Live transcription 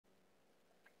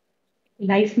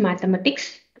Life Mathematics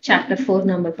Chapter 4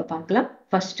 நம்ம இப்ப பார்க்கலாம்.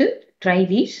 First try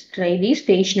these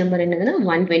page number என்னதுன்னா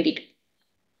 122.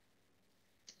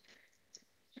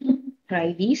 Try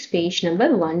these page number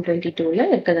 122ல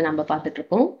இருக்கிறத நம்ம பார்த்துட்டு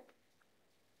இருக்கோம்.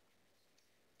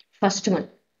 First one,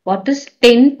 what is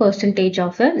 10%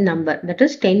 of a number? That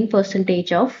is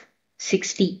 10% of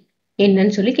 60.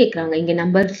 என்னன்னு சொல்லி கேக்குறாங்க. இங்க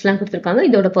நம்பர்ஸ்லாம் கொடுத்திருக்காங்க.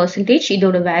 இதோட percentage,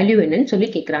 இதோட வேல்யூ என்னன்னு சொல்லி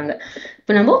கேக்குறாங்க.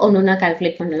 இப்போ நம்ம ஒன்னொன்னா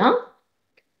கால்குலேட் பண்ணலாம்.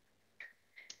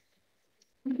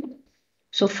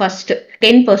 So first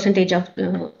 10%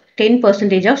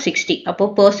 of 60. அப்போ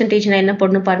percentage na என்ன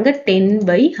போடணும் பாருங்க 10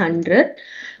 by 100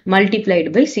 multiplied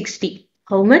by 60.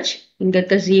 How much? இங்க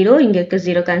இருக்க 0, இங்க இருக்க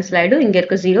 0 cancel ஆயிடும், இங்க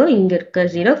இருக்க 0, இங்க இருக்க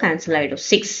 0 cancel ஆயிடும்.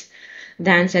 6.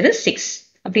 The answer is 6.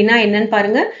 அப்படின்னா என்னன்னு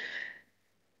பாருங்க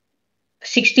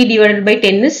 60 divided by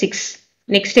 10 is 6.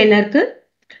 Next என்ன இருக்கு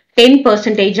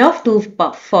 10% of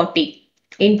 240.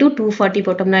 Into 240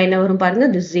 போட்டோம்னா என்ன வரும் பாருங்க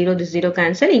this 0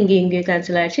 cancel இங்கே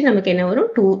cancel ஆயிடுச்சு நமக்கு என்ன வரும்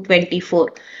 224.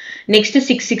 Next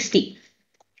 660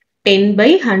 10 by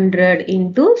 100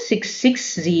 into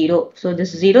 660. So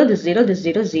this 0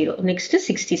 0. Next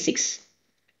 66.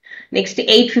 Next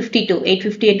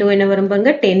 852 என்ன வரும்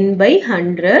பாருங்க 10 by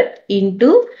 100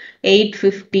 into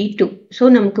 852. So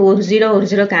நமக்கு ஒரு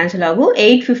 0 cancel ஆகும்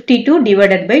 852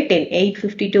 divided by 10.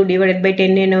 852 divided by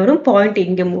 10 என்ன வரும் point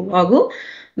இங்க move ஆகும்.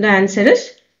 The answer is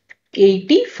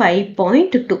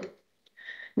 85.2.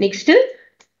 Next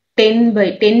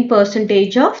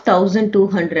 10% of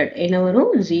 1200. என்ன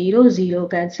வரும் 0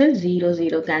 cancel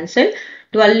 0 cancel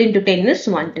 12 into 10 is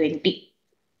 120.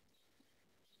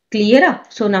 Clear?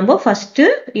 So நம்ம first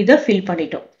இத fill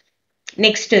பண்ணிட்டோம்.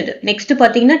 Next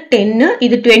பாத்தீங்கன்னா 10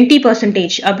 இது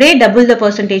 20%. அப்படியே double the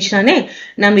percentage தானே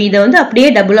நம்ம இத வந்து அப்படியே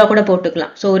டபுளா கூட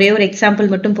போட்டுக்கலாம். So ஒரே ஒரு எக்ஸாம்பிள்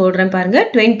மட்டும் போடுறேன் பாருங்க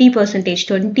 20%.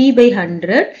 20 by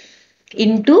 100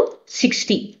 into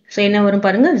 60. So என்ன வரும்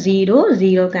பாருங்க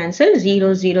 0 cancel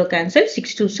 0 cancel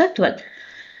 6 2s are 12.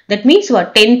 That means what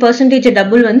 10%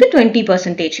 double வந்து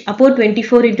 20%. அப்போ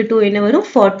 24 into 2 என்ன வரும்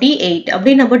 48.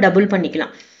 அப்படியே நம்ம டபுள்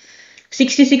பண்ணிக்கலாம்.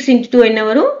 66 into 2 என்ன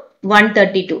வரும்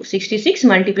 132. 66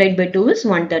 multiplied by 2 is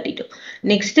 132.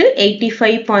 Next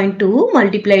 85.2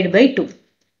 multiplied by 2.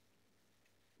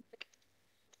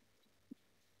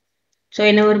 So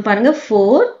என்ன வரும் பாருங்க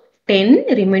 4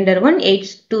 10 remainder 1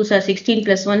 8 2s are 16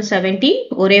 plus 1 17.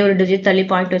 ஒரே ஒரு digit தள்ளி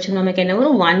பாயிண்ட் வச்சோம் நமக்கு என்ன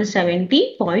வரும்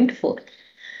 170.4.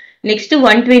 Next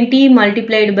 120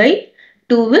 multiplied by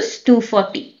 2 is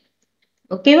 240.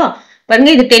 ஓகேவா பாருங்க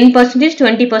இது 10%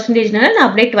 20% நான்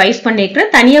அப்படியே ட்வைஸ் பண்ணிக்கிறேன்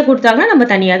தனியா கொடுத்தாங்கன்னா நம்ம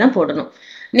தனியா தான் போடணும்.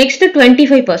 நெக்ஸ்ட்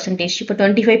 25%. இப்போ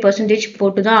 25%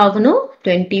 போட்டு தான் ஆகணும்.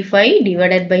 25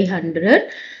 divided by 100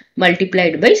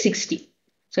 multiplied by 60.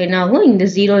 So என்ன ஆகும் இந்த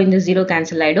 0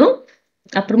 கேன்சல் ஆயிடும்.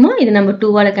 அப்புறமா இது நம்ம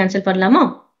 2 ஆல கேன்சல் பண்ணலாமா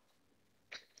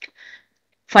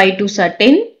 5 2s are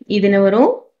 10. இது என்ன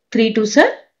வரும் 3 2s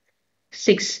are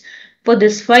 6. இப்போ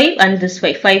this 5 and this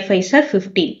 5 5s are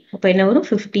 15. அப்போ என்ன வரும்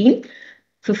 15.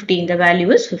 The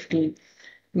value is 15.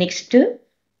 Next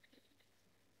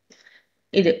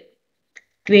இது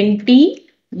 20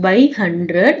 by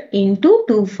 100 into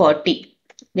 240.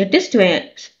 That is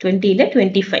 20 ல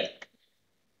 25.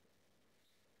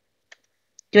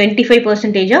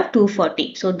 25% of 240.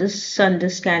 So this and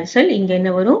this cancel. இங்க என்ன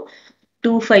வரும்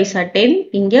 2 5s are 10.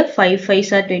 இங்க 5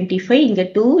 5s are 25. இங்க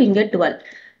 2 இங்க 12.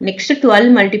 Next 12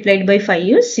 multiplied by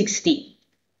 5 is 60.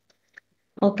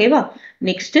 Okay வா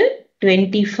next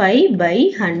 25 by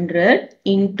 100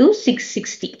 into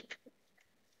 660.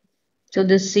 So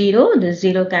this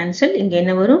 0 cancel. இங்க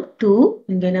என்ன வரும் 2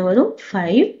 இங்க என்ன வரும்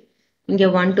 5 இங்க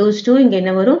 1 2 is 2 இங்க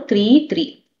என்ன வரும் 3.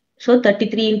 So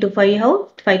 33 into 5 how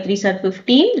 5 3s are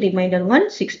 15 remainder 1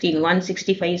 16.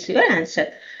 165 is your answer.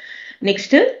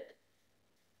 Next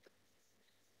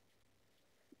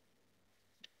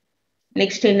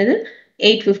என்னது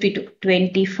 852.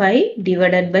 25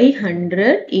 divided by 100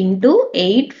 into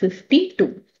 852.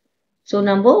 So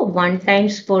நம்ம 1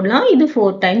 times போடலாம் இது 4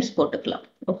 times போட்டுக்கலாம்.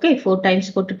 Okay 4 times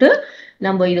போட்டுட்டு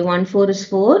நம்ம இது 1 4 is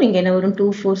 4 இங்க என்ன வரும் 2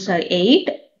 4s are 8.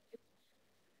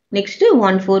 Next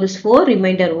 1 4 is 4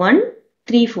 remainder 1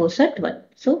 3 4s are 12.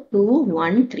 So 2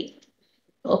 1 3.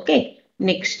 Okay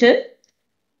next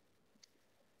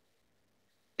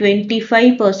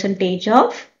 25%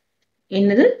 of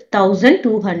என்னது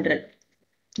 1200.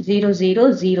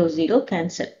 0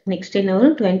 cancel. Next என்ன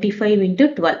வரும் 25 into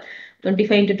 12.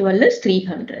 25 into 12 is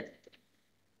 300.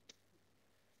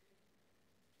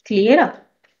 Clear?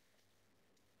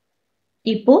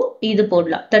 இப்போ இது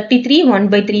போடலாம் 33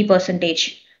 1/3%.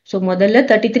 So முதல்ல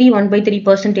 33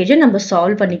 1/3% நம்ம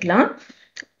சால்வ் பண்ணிக்கலாம்.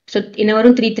 So என்ன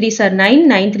வரும் 3 3s are 9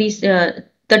 9 3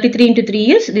 33 into 3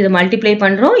 is இதை மல்டிப்ளை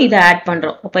பண்றோம் இதை ஆட்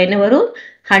பண்றோம் அப்ப என்ன வரும்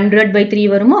 100/3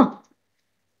 வருமா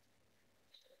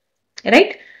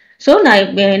ரைட். ஸோ நான்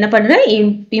என்ன பண்ணுறேன்,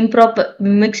 இம்ப்ராப்பர்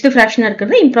மிக்ஸ்டு ஃப்ராக்ஷனாக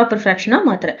இருக்கிறது இம்ப்ராப்பர் ஃப்ராக்ஷனாக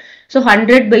மாற்றுறேன். ஸோ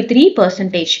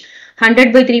 100/3%.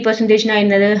 100/3%னா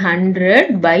என்னது,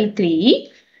 100/3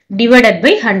 divided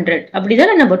by 100.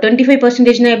 அப்படிதானே நம்ம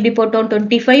 25%னா எப்படி போட்டோம்,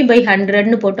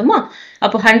 25/100ன்னு போட்டோமா.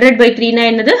 அப்போ 100/3னா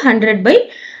என்னது,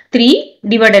 100/3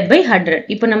 divided by 100.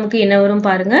 இப்போ நமக்கு என்ன வரும்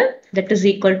பாருங்க, that is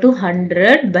equal to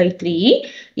 100/3.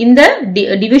 இந்த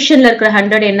டிவிஷன்ல இருக்கிற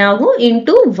 100 என்ன ஆகும்,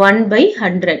 into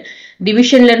 1/100.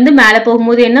 டிவிஷன்ல இருந்து மேல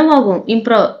போகும்போது என்னவாகும்,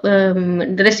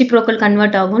 ரெசிப்ரோக்கல்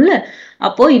கன்வெர்ட் ஆகும்ல.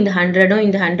 அப்போ இந்த 100ம்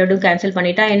இந்த 100ம் கேன்சல்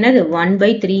பண்ணிட்டா என்னது,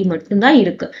 1/3 மட்டும்தான்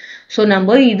இருக்கு. ஸோ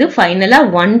நம்ம இது ஃபைனலா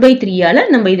 1/3ஆல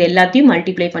நம்ம இது எல்லாத்தையும்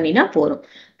மல்டிப்ளை பண்ணினா போறோம்.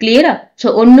 கிளியரா? ஸோ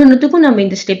ஒன்னொன்னுத்துக்கும் நம்ம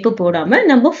இந்த ஸ்டெப் போடாம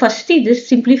நம்ம ஃபர்ஸ்ட் இது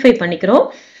சிம்பிளிஃபை பண்ணிக்கிறோம்.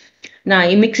 நான்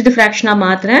மிக்ஸ்டு ஃப்ராக்ஷனா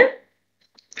மாத்துறேன்.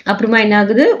 அப்புறமா என்ன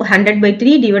ஆகுது,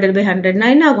 100/3 divided by 100னா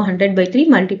என்ன ஆகும், 100/3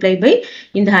 multiply by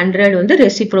இந்த 100 வந்து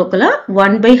ரெசிப்ரோக்கலா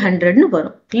 1/100ன்னு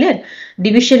வரும். கிளியர்?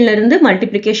 டிவிஷன்ல இருந்து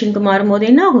மல்டிப்ளிகேஷனுக்கு மாறும்போது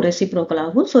என்ன ஆகும், ரெசிப்ரோக்கல்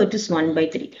ஆகும். So it is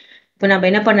 1/3. இப்போ நம்ம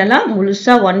என்ன பண்ணலாம்,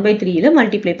 முழுசா 1/3ல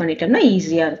மல்டிப்ளை பண்ணிட்டோம்னா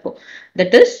ஈஸியா இருக்கும்.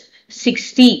 That is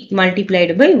 60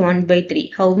 multiplied by 1/3.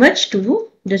 How much? 2.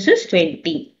 This is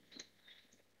 20.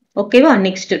 ஓகேவா?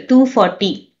 Next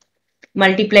 240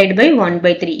 multiplied by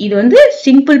 1/3. இது வந்து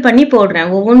சிம்பிள் பண்ணி போடுறேன்,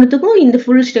 ஒவ்வொன்றுத்துக்கும் இந்த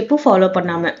ஃபுல் ஸ்டெப்பும் ஃபாலோ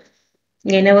பண்ணாம.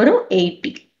 என்ன வரும்,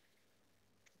 80.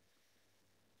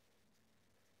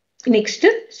 Next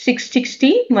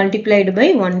 660 multiplied by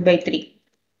 1/3.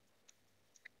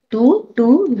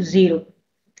 220.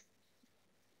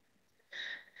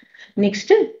 Next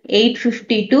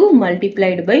 852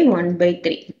 multiplied by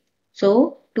 1/3. So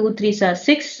 2 3s are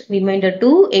 6, remainder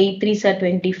 2, 8 3s are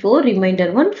 24, remainder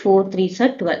 1, 4 3s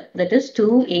are 12. That is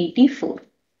 284.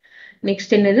 Next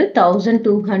another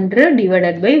 1200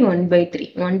 divided by 1/3.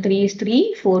 1 3 is 3,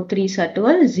 4 3s are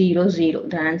 12, 0 0.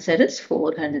 The answer is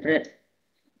 400.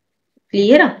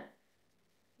 Clear?